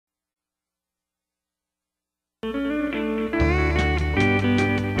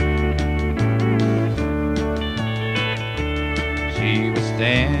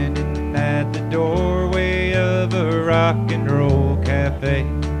standing at the doorway of a rock and roll cafe,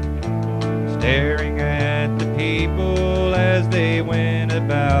 staring at the people as they went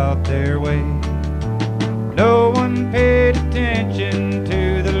about their way. No one paid attention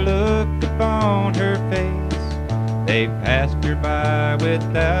to the look upon her face. They passed her by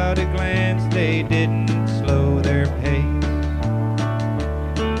without a glance, they didn't slow their pace.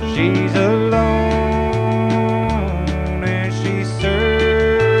 She's alone and she's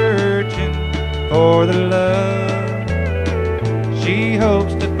searching for the love she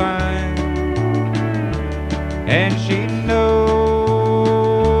hopes to find, and she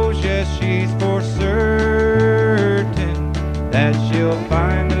knows, yes, she's for certain that she'll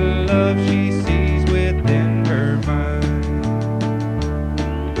find the love she sees within her mind.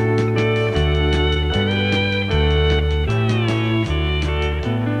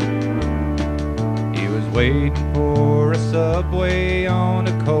 He was waiting for a subway on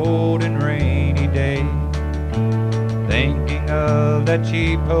a cold and rainy day, thinking of that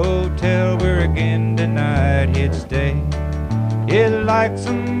cheap hotel where again tonight he'd stay. He'd like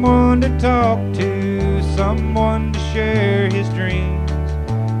someone to talk to, someone to share his dreams.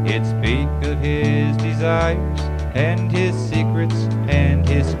 He'd speak of his desires and his secrets and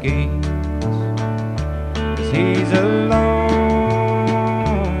his schemes. 'Cause he's alone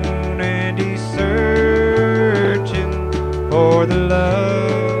and he's searching for the love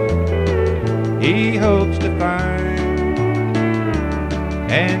he hopes to find,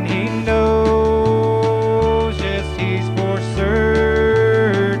 and he knows, yes, he's for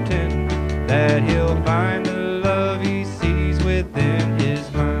certain that he'll find the love he sees within his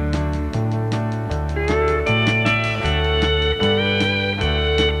mind.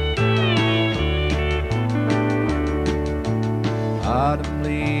 Autumn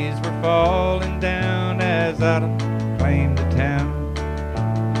leaves were falling down as autumn claimed the town.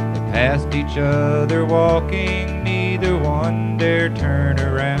 They passed each other walking, neither one dare turn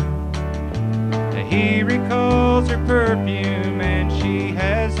around. He recalls her perfume and she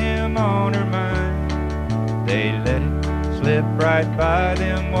has him on her mind. They let it slip right by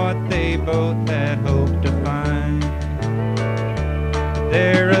them what they both had hoped to find.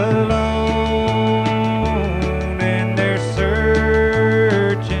 There